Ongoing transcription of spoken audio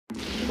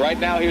Right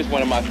now, here's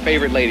one of my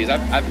favorite ladies.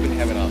 I've been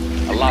having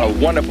a lot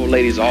of wonderful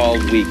ladies all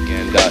week,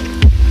 and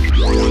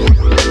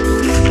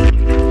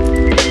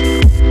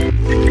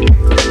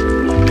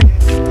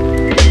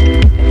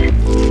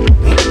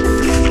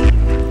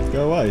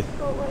Go away.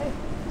 Go away.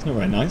 It's not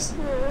very nice.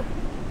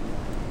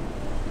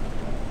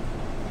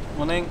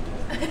 Morning.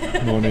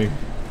 Morning.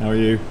 How are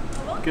you?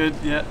 Good,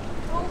 yeah.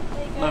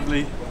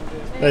 Lovely.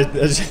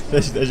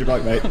 There's your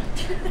bike, mate.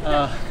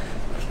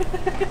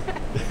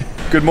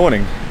 Good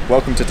morning.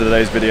 Welcome to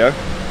today's video.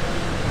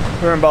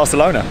 We're in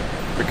Barcelona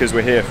because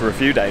we're here for a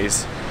few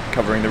days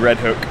covering the Red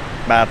Hook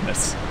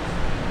madness,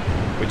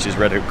 which is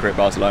Red Hook Crit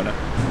Barcelona.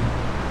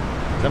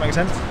 Does that make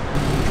sense?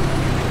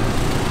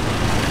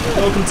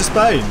 Welcome to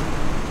Spain.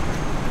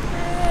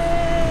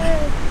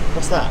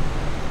 What's that?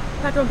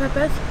 Padron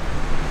peppers.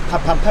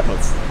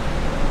 Peppers?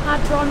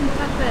 Padron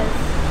peppers.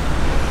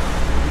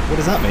 What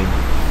does that mean?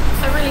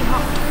 They're really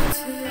hot.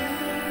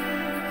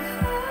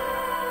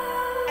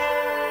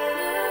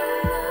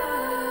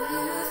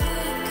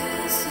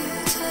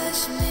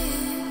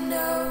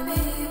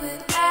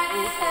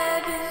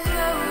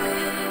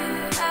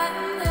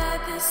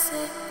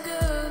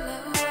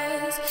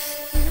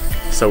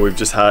 So we've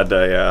just had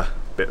a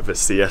bit of a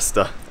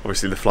siesta.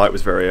 Obviously the flight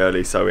was very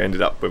early, so we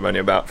ended up with only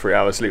about 3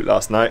 hours sleep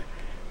last night.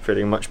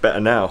 Feeling much better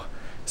now.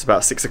 It's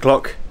about 6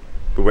 o'clock.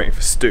 We're waiting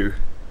for Stu,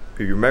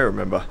 who you may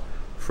remember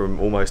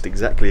from almost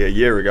exactly a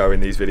year ago in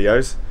these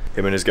videos.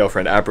 Him and his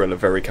girlfriend Abril are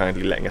very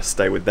kindly letting us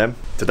stay with them.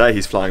 Today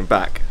he's flying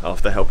back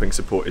after helping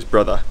support his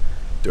brother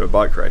do a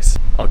bike race.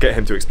 I'll get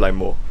him to explain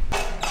more.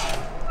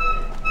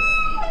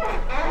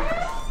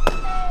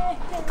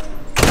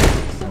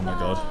 Oh my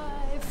god.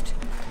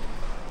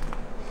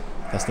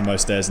 That's the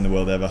most stairs in the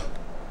world ever.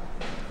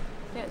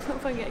 Yeah, it's not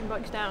fun getting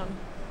bikes down.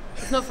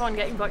 It's not fun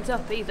getting bikes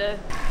up either.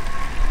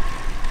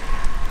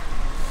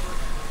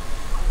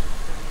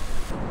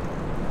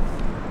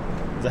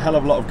 There's a hell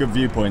of a lot of good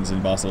viewpoints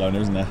in Barcelona,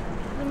 isn't there?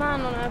 There's a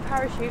man on a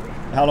parachute.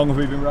 How long have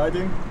we been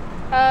riding?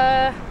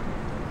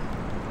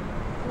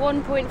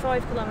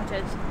 1.5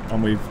 kilometres.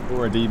 And we've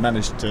already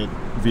managed to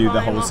view the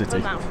whole city.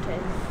 Climb up a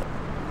mountain.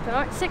 So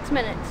like 6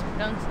 minutes we've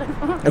done so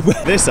far.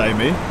 This,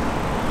 Amy,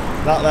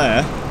 that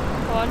there,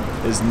 Go on.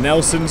 is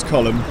Nelson's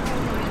Column.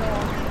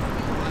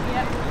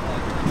 Yep.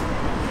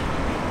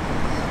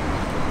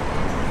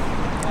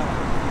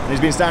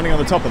 He's been standing on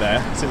the top of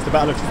there since the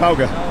Battle of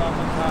Trafalgar.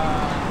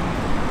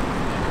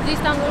 Does he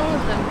stand on all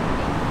of them?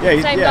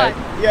 Yeah, Same yeah,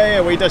 time? yeah,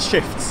 well he does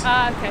shifts.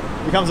 Ah, okay.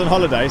 He comes on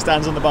holiday,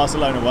 stands on the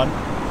Barcelona one,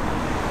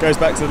 goes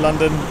back to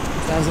London,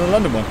 stands on the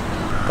London one.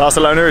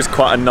 Barcelona is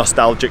quite a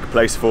nostalgic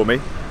place for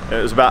me.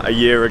 It was about a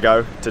year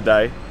ago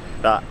today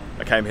that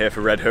I came here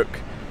for Red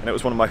Hook, and it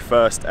was one of my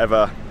first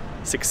ever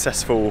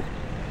successful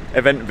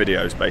event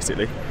videos,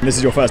 basically. And this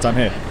is your first time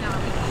here?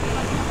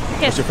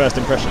 Yes. What's your first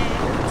impression?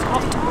 It's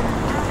hot.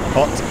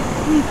 Hot?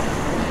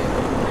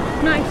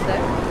 Nice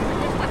though.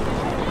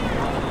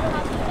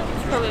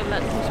 Probably have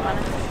learnt some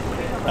Spanish.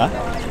 Huh?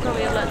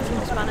 Probably have learnt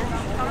some Spanish.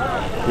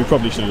 We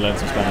probably should have learned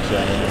some Spanish,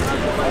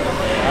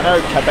 yeah. I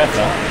know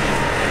cabeza.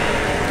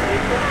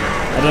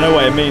 I don't know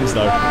what it means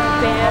though.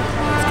 Beer.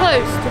 It's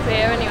close to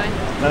beer anyway.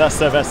 No, that's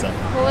cerveza.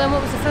 Well then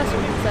what was the first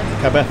one you said?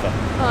 Cabeza.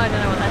 Oh, I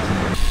don't know what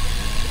that is.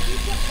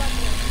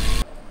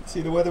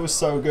 See, the weather was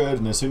so good,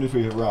 and as soon as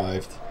we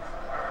arrived,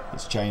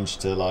 it's changed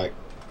to like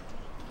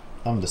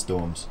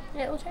thunderstorms.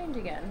 Yeah, it'll change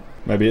again.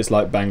 Maybe it's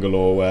like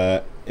Bangalore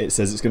where it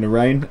says it's going to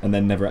rain and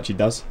then never actually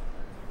does.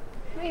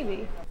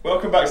 Maybe.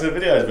 Welcome back to the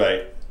videos,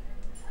 mate.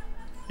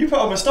 You put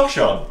a moustache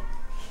on.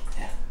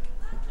 Yeah.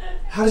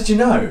 How did you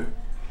know?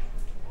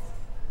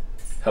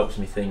 Helps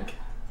me think.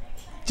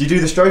 Do you do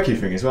the strokey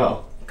thing as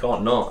well?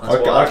 Can't not.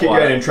 I keep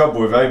getting in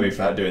trouble with Amy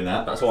for doing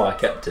that. That's why I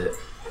kept it.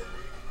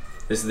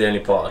 This is the only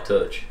part I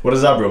touch. What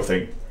does Abril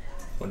think?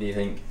 What do you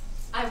think?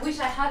 I wish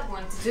I had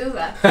one to do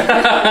that.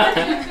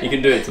 You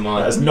can do it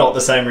tomorrow. That's not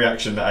the same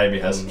reaction that Amy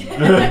has.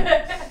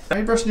 Are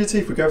you brushing your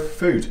teeth? We go for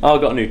food. Oh,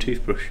 I got a new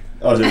toothbrush.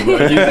 Oh, dude,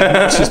 we'll use it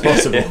as much as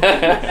possible.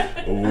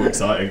 Oh,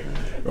 exciting.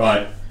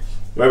 Right,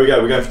 where we go?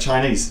 We're going for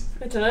Chinese.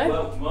 I don't know.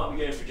 Well, we might be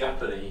going for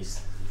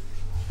Japanese.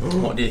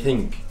 Ooh. What do you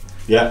think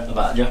Yeah.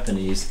 about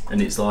Japanese?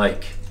 And it's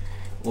like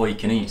all you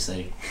can eat, so.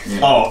 Yeah.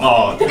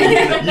 Oh,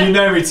 you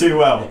know me too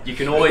well. You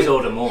can always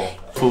order more.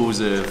 Fools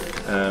of.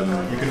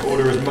 You can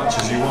order as much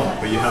as you want,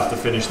 but you have to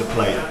finish the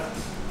plate.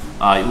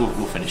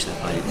 We'll finish the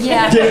plate.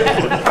 Yeah.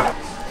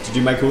 Did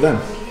you make all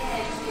them?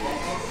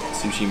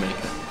 Sushi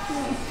maker.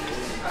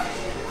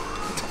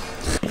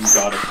 You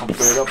gotta pump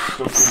it up,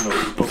 pump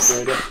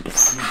it up.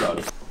 You got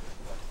it.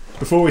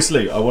 Before we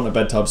sleep, I want a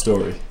bedtime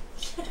story.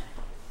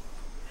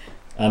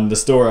 And the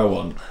story I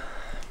want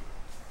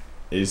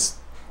is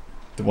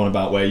the one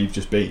about where you've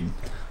just been.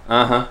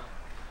 Pull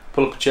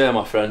up a chair,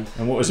 my friend.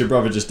 And what has your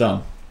brother just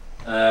done?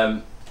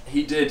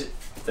 He did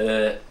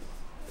the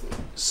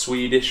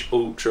Swedish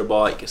ultra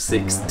bike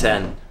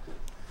 610,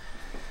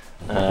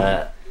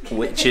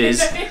 which is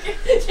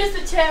just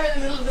a chair in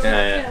the middle of the room.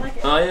 yeah. Like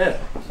it. Oh yeah.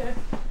 Sure.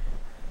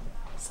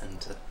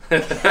 Centre.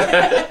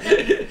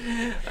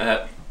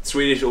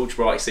 Swedish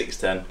ultra bike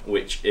 610,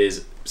 which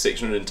is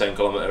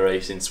 610-kilometre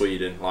race in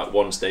Sweden, like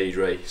one stage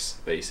race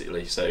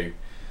basically. So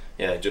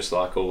yeah, just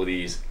like all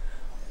these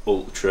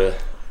ultra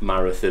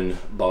marathon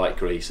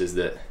bike races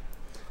that.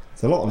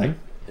 It's a lot of them.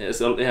 There's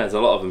a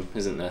lot of them,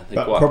 isn't there?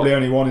 But probably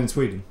only one in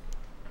Sweden.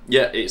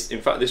 Yeah,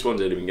 in fact this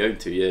one's only been going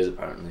 2 years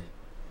apparently.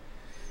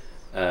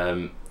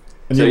 And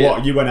so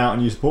you went out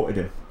and you supported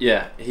him?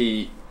 Yeah,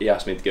 he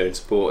asked me to go and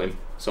support him,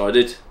 so I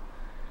did,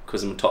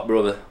 because I'm a top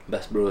brother,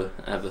 best brother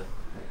ever.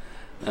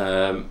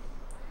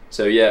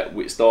 So yeah,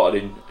 we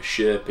started in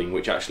Sherping,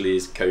 which actually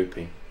is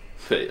coping,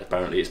 but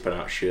apparently it's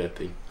pronounced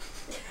Sherping.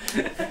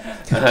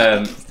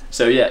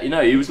 So yeah, you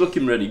know, he was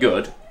looking really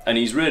good, and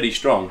he's really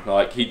strong.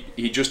 Like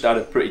he just had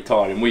a pretty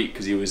tiring week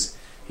because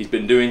he's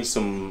been doing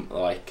some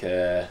like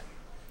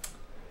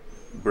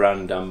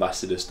brand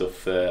ambassador stuff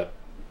for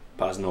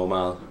Pas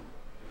Normal,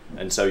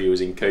 and so he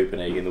was in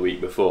Copenhagen the week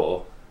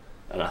before,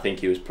 and I think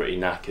he was pretty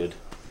knackered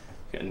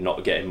and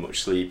not getting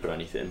much sleep or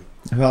anything.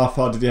 How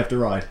far did he have to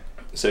ride?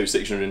 So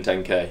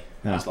 610k.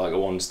 Yeah. It's like a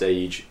one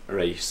stage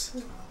race.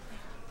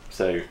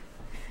 So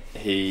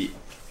he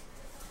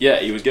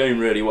was going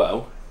really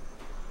well,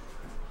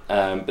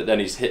 but then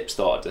his hip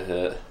started to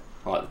hurt,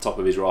 like the top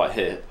of his right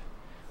hip.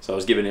 So I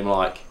was giving him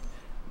like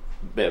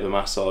a bit of a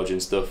massage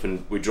and stuff,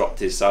 and we dropped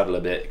his saddle a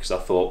bit because I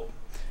thought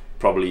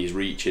probably he's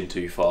reaching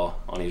too far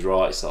on his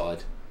right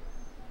side.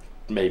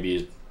 Maybe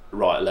his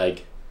right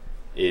leg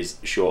is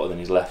shorter than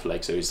his left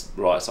leg, so his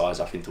right side's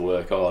having to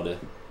work harder.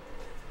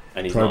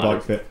 And he's pro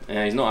bike fit.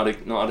 Yeah, he's not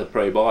had a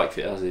pro bike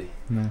fit, has he?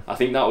 No. I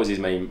think that was his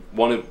main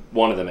one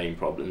of the main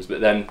problems. But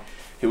then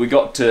we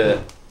got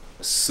to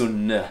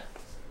Sunne,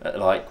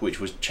 which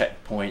was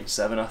checkpoint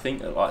 7, I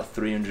think, at like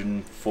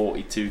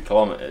 342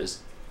 kilometres,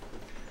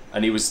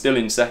 and he was still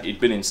in second. He'd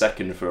been in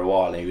second for a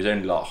while, and he was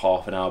only like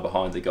half an hour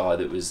behind the guy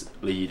that was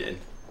leading.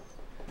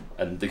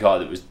 And the guy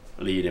that was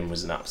leading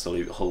was an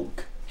absolute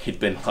hulk.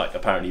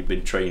 Apparently he'd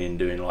been training,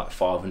 doing like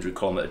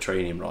 500-kilometre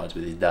training rides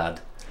with his dad.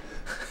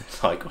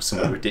 Like, or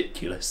something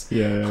ridiculous.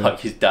 Yeah. Like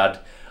his dad,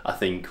 I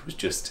think, was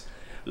just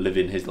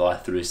living his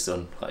life through his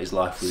son, like his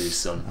life with his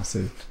son. I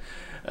see.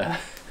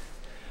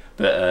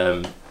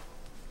 But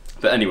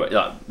anyway,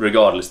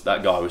 regardless,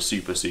 that guy was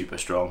super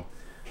strong.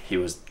 He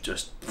was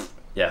just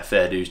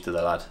fair dues to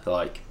the lad.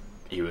 Like,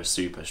 he was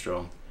super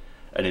strong,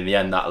 and in the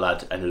end, that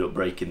lad ended up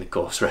breaking the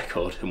course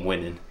record and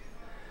winning.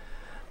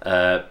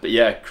 But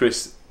yeah,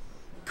 Chris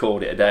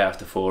called it a day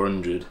after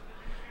 400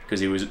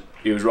 because he was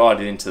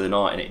riding into the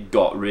night and it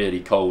got really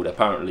cold.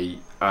 Apparently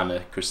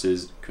Anna,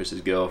 Chris's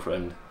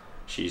girlfriend,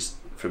 she's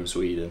from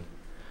Sweden,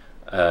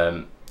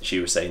 she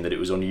was saying that it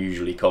was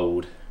unusually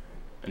cold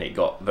and it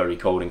got very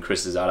cold, and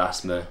Chris has had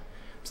asthma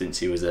since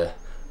he was a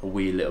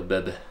wee little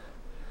baby.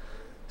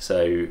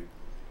 So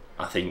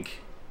I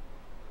think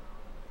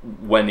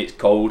when it's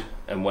cold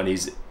and when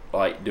he's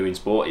like doing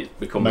sport, it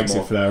becomes makes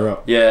more, it flare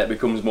up. Yeah, it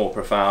becomes more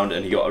profound,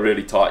 and he got a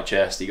really tight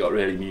chest, he got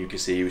really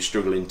mucousy, he was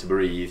struggling to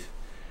breathe.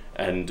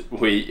 And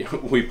we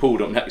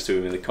pulled up next to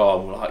him in the car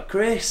and we're like,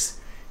 Chris,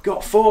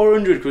 got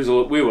 400, because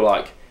we were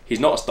like, he's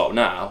not stopped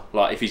now.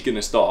 Like, if he's going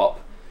to stop,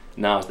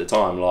 now's the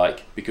time.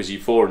 Like, because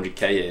you're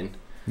 400k in,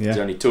 there's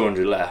only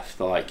 200 left.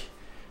 Like,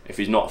 if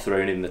he's not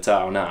thrown in the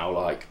towel now,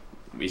 like,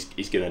 he's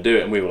going to do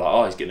it. And we were like,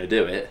 oh, he's going to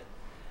do it.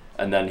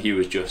 And then he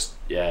was just,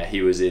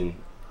 he was in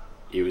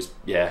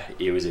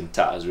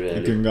tatters, really.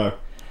 He couldn't go.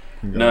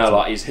 No,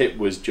 like, his hip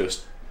was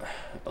just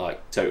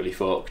like totally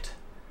fucked,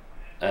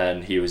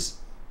 and he was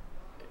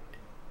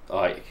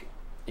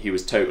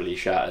totally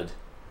shattered,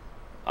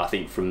 I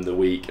think, from the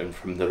week and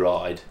from the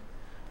ride.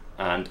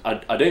 And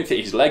I don't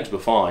think his legs were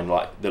fine.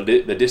 Like,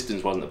 the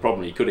distance wasn't the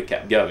problem. He could have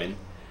kept going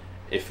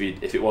if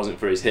it wasn't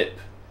for his hip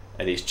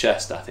and his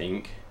chest. I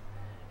think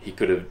he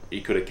could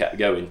have kept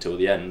going till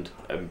the end,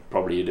 and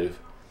probably he'd have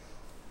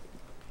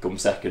come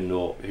second,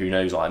 or who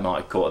knows, like, might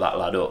have caught that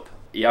lad up.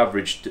 He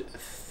averaged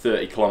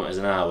 30 kilometres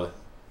an hour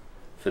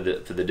for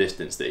the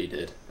distance that he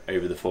did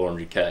over the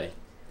 400k,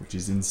 which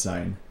is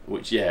insane.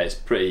 Which, yeah, it's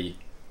pretty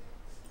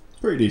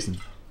decent.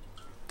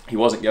 He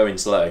wasn't going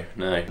slow,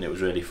 no, and it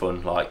was really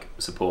fun, like,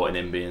 supporting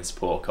him, being a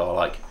support car,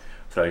 like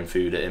throwing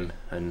food at him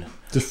and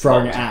just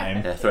throwing it at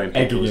him. Yeah, throwing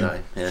pickles at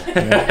him.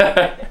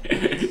 Yeah.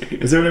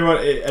 Is there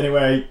any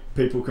way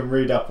people can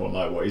read up on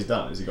like what he's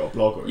done? Has he got a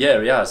blog? Or yeah,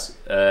 he has.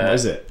 What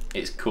is it?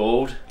 It's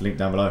called. Link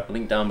down below.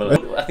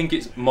 I think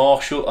it's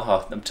Marshall.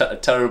 I'm a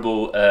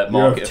terrible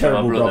marketer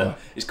for my brother.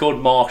 It's called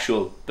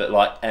Marshall, but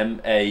like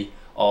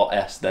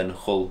M-A-R-S, then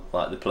Hull,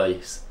 like the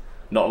place.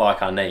 Not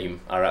like our name,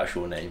 our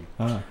actual name,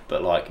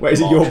 but like. Wait, is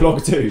Marshall. it your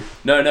blog too?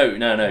 No.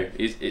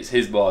 It's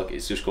his blog.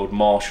 It's just called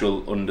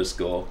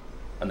Marshall_,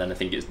 and then I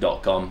think it's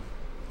 .com.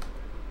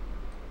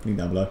 Link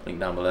down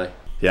below.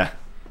 Yeah.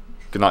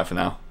 Good night for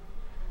now.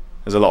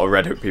 There's a lot of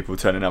Red Hook people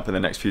turning up in the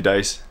next few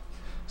days,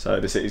 so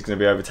the city's going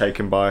to be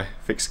overtaken by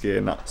fixed gear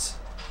nuts.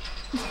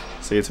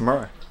 See you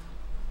tomorrow.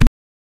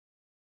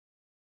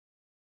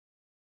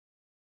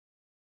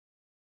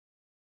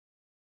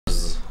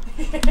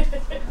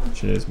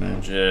 Cheers,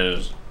 man.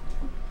 Cheers.